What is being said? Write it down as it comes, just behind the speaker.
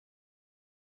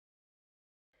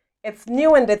It's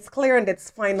new and it's clear and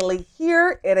it's finally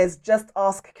here. It is Just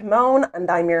Ask Kimon, and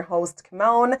I'm your host,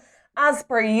 Kimon. As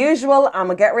per usual, I'm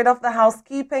gonna get rid of the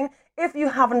housekeeping. If you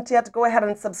haven't yet, go ahead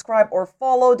and subscribe or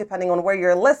follow, depending on where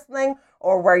you're listening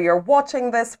or where you're watching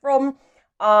this from.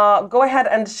 Go ahead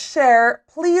and share.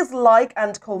 Please like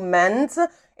and comment.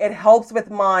 It helps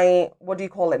with my, what do you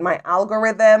call it? My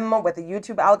algorithm, with the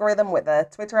YouTube algorithm, with the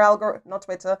Twitter algorithm, not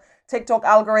Twitter, TikTok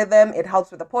algorithm. It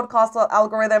helps with the podcast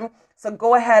algorithm. So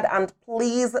go ahead and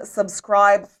please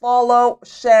subscribe, follow,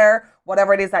 share,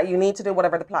 whatever it is that you need to do,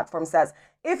 whatever the platform says.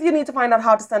 If you need to find out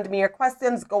how to send me your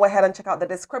questions, go ahead and check out the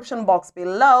description box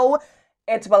below.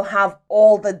 It will have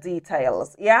all the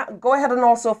details. Yeah, go ahead and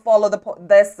also follow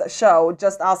this show,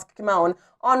 Just Ask Kimon,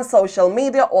 on social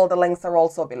media. All the links are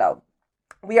also below.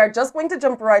 We are just going to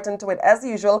jump right into it as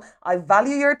usual. I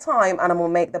value your time and I will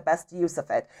make the best use of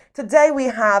it. Today we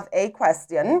have a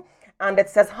question and it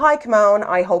says, "Hi Kimon,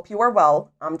 I hope you are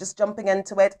well." I'm just jumping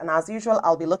into it, and as usual,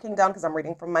 I'll be looking down because I'm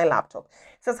reading from my laptop.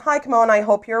 It says, "Hi Kimon, I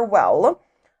hope you're well.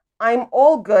 I'm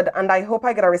all good and I hope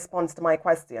I get a response to my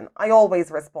question. I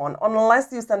always respond.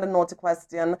 Unless you send a naughty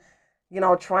question,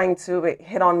 trying to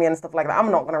hit on me and stuff like that, I'm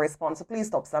not going to respond. So please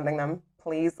stop sending them.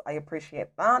 Please, I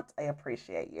appreciate that. I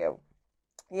appreciate you.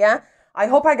 Yeah, I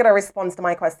hope I get a response to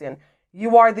my question.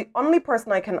 You are the only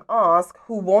person I can ask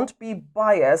who won't be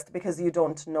biased because you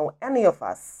don't know any of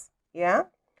us. Yeah,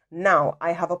 now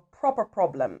I have a proper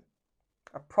problem.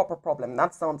 A proper problem.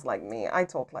 That sounds like me. I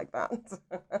talk like that.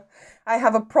 I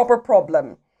have a proper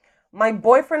problem. My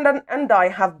boyfriend and I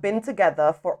have been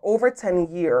together for over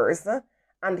 10 years,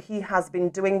 and he has been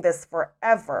doing this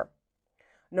forever.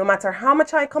 No matter how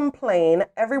much I complain,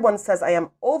 everyone says I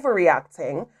am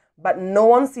overreacting, but no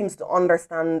one seems to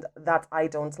understand that I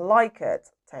don't like it.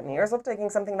 10 years of taking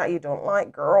something that you don't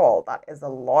like, girl, that is a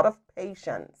lot of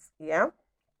patience. Yeah?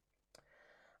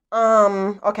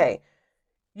 Okay.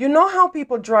 You know how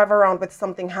people drive around with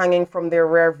something hanging from their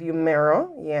rear view mirror?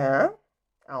 Yeah.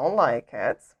 I don't like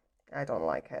it. I don't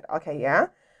like it. Okay, yeah.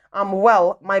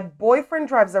 Well, my boyfriend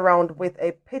drives around with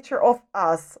a picture of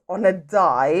us on a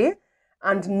die,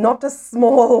 and not a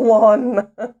small one.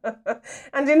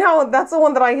 And that's the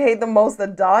one that I hate the most, the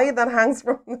die that hangs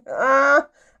from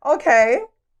okay.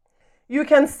 You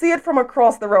can see it from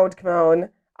across the road, Kimon.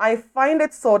 I find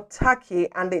it so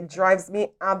tacky and it drives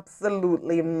me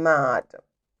absolutely mad.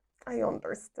 I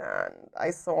understand. I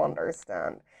so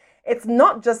understand. It's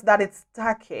not just that it's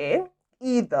tacky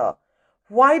either.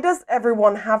 Why does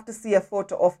everyone have to see a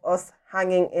photo of us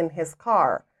hanging in his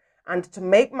car? And to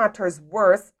make matters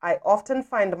worse, I often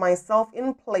find myself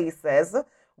in places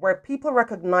where people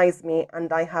recognize me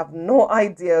and I have no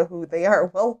idea who they are.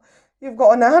 Well, you've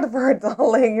got an advert,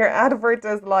 darling. Your advert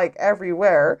is like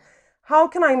everywhere. How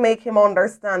can I make him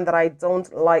understand that I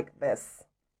don't like this?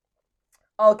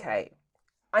 Okay.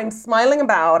 I'm smiling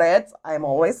about it. I'm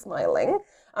always smiling.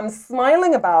 I'm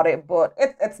smiling about it, but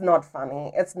it's not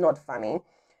funny. It's not funny.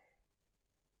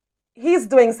 He's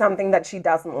doing something that she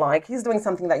doesn't like. He's doing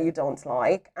something that you don't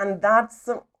like. And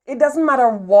it doesn't matter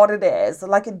what it is.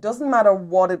 Like, it doesn't matter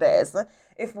what it is.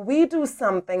 If we do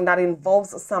something that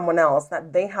involves someone else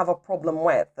that they have a problem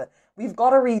with, we've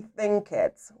got to rethink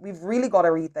it. We've really got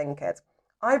to rethink it.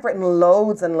 I've written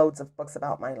loads and loads of books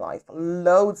about my life.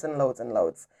 Loads and loads and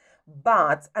loads.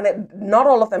 But, not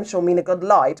all of them show me in a good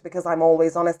light because I'm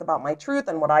always honest about my truth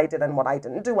and what I did and what I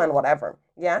didn't do and whatever.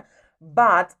 Yeah.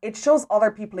 But it shows other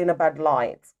people in a bad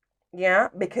light. Yeah.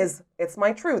 Because it's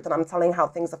my truth and I'm telling how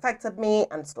things affected me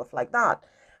and stuff like that.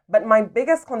 But my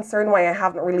biggest concern why I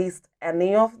haven't released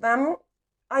any of them,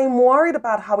 I'm worried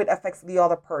about how it affects the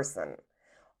other person.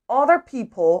 Other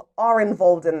people are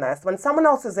involved in this. When someone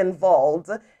else is involved,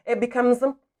 it becomes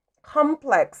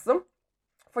complex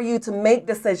for you to make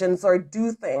decisions or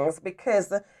do things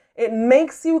because it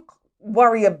makes you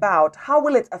worry about how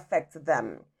will it affect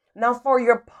them. Now, for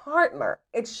your partner,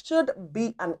 it should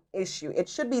be an issue. It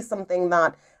should be something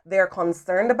that they're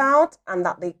concerned about and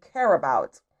that they care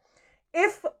about.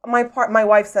 If my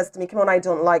wife says to me, "Come on, I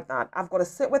don't like that," I've got to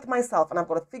sit with myself and I've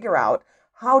got to figure out,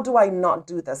 how do I not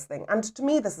do this thing? And to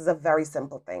me, this is a very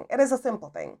simple thing. It is a simple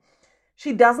thing.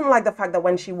 She doesn't like the fact that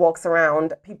when she walks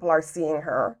around, people are seeing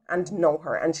her and know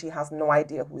her, and she has no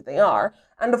idea who they are.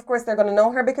 And of course, they're going to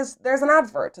know her because there's an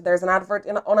advert. There's an advert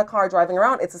on a car driving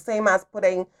around. It's the same as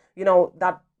putting,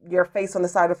 that your face on the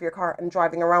side of your car and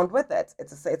driving around with it.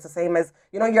 It's the same as,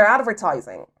 you're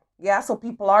advertising. Yeah, so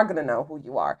people are going to know who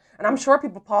you are. And I'm sure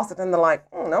people pass it and they're like,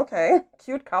 okay,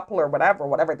 cute couple or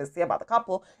whatever they say about the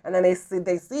couple. And then they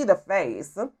see the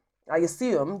face. I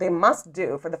assume they must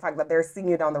do for the fact that they're seeing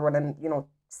you down the road and,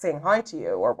 saying hi to you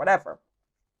or whatever.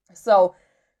 So,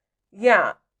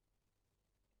 yeah,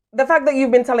 the fact that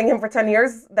you've been telling him for 10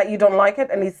 years that you don't like it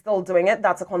and he's still doing it,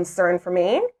 that's a concern for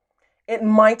me. It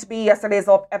might be yesterday's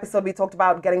episode, we talked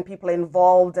about getting people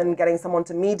involved and getting someone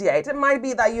to mediate. It might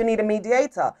be that you need a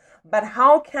mediator. But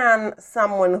how can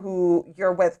someone who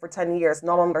you're with for 10 years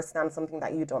not understand something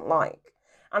that you don't like?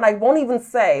 And I won't even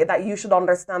say that you should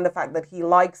understand the fact that he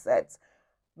likes it,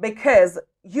 because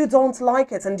you don't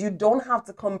like it, and you don't have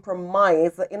to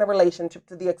compromise in a relationship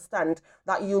to the extent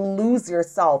that you lose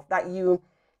yourself, that you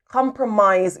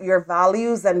compromise your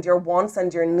values and your wants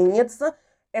and your needs.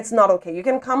 It's not okay. You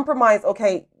can compromise.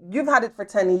 Okay, you've had it for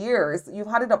 10 years. You've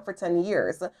had it up for 10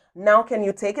 years. Now, can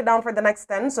you take it down for the next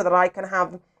 10 so that I can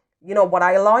have, what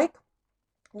I like?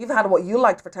 You've had what you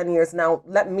liked for 10 years. Now,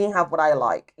 let me have what I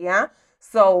like. Yeah.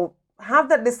 So have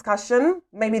that discussion.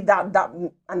 Maybe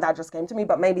that just came to me,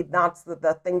 but maybe that's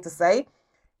the thing to say.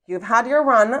 You've had your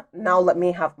run. Now let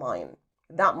me have mine.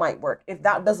 That might work. If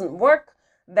that doesn't work,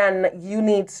 then you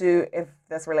need to, if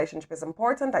this relationship is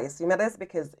important, I assume it is,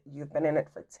 because you've been in it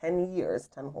for 10 years,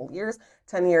 10 whole years.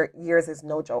 10 years is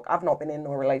no joke. I've not been in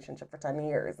no relationship for 10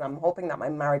 years. I'm hoping that my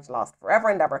marriage lasts forever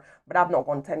and ever, but I've not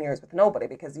gone 10 years with nobody,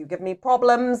 because you give me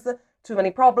problems, too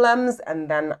many problems, and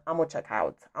then I'm going to check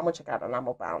out. I'm going to check out and I'm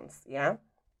going to bounce. Yeah.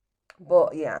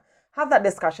 But yeah, have that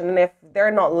discussion. And if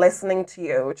they're not listening to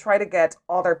you, try to get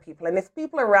other people. And if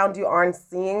people around you aren't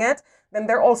seeing it, then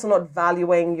they're also not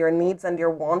valuing your needs and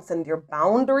your wants and your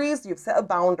boundaries. You've set a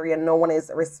boundary and no one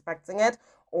is respecting it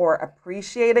or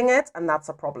appreciating it. And that's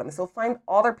a problem. So find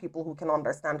other people who can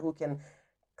understand, who can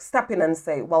step in and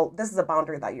say, well, this is a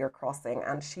boundary that you're crossing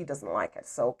and she doesn't like it.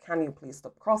 So can you please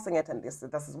stop crossing it? And this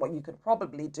is what you could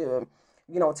probably do,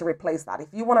 to replace that. If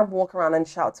you want to walk around and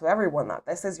shout to everyone that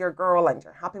this is your girl and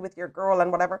you're happy with your girl and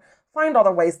whatever, find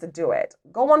other ways to do it.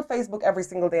 Go on Facebook every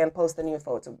single day and post a new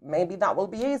photo. Maybe that will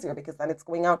be easier, because then it's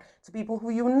going out to people who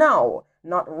you know,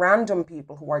 not random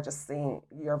people who are just seeing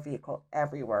your vehicle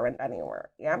everywhere and anywhere.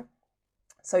 Yeah.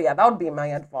 So yeah, that would be my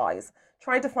advice.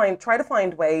 Try to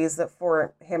find ways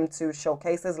for him to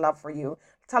showcase his love for you.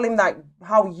 Tell him that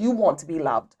how you want to be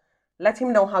loved. Let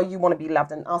him know how you want to be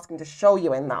loved and ask him to show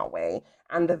you in that way.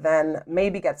 And then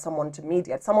maybe get someone to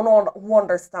mediate, someone who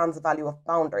understands the value of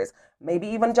boundaries. Maybe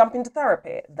even jump into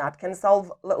therapy. That can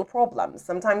solve little problems.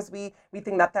 Sometimes we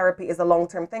think that therapy is a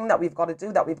long-term thing that we've got to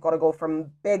do, that we've got to go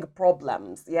from big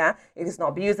problems. Yeah, if he's not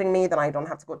abusing me, then I don't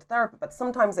have to go to therapy. But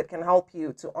sometimes it can help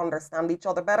you to understand each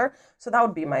other better. So that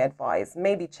would be my advice.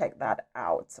 Maybe check that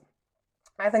out.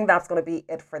 I think that's going to be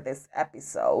it for this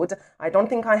episode. I don't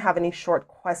think I have any short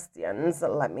questions.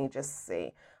 Let me just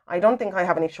see. I don't think I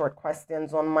have any short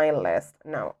questions on my list.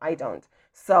 No, I don't.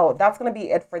 So that's going to be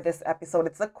it for this episode.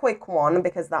 It's a quick one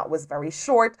because that was very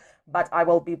short, but I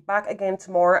will be back again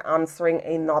tomorrow answering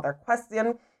another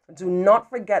question. Do not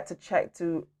forget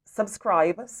to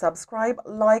subscribe,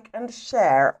 like, and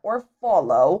share, or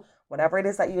follow, whatever it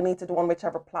is that you need to do on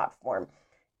whichever platform.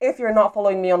 If you're not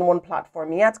following me on one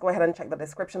platform yet, go ahead and check the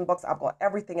description box. I've got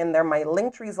everything in there. My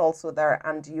link tree is also there,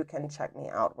 and you can check me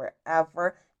out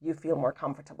wherever you feel more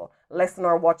comfortable. Listen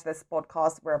or watch this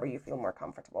podcast wherever you feel more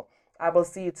comfortable. I will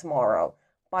see you tomorrow.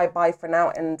 Bye-bye for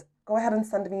now, and go ahead and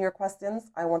send me your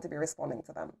questions. I want to be responding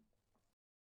to them.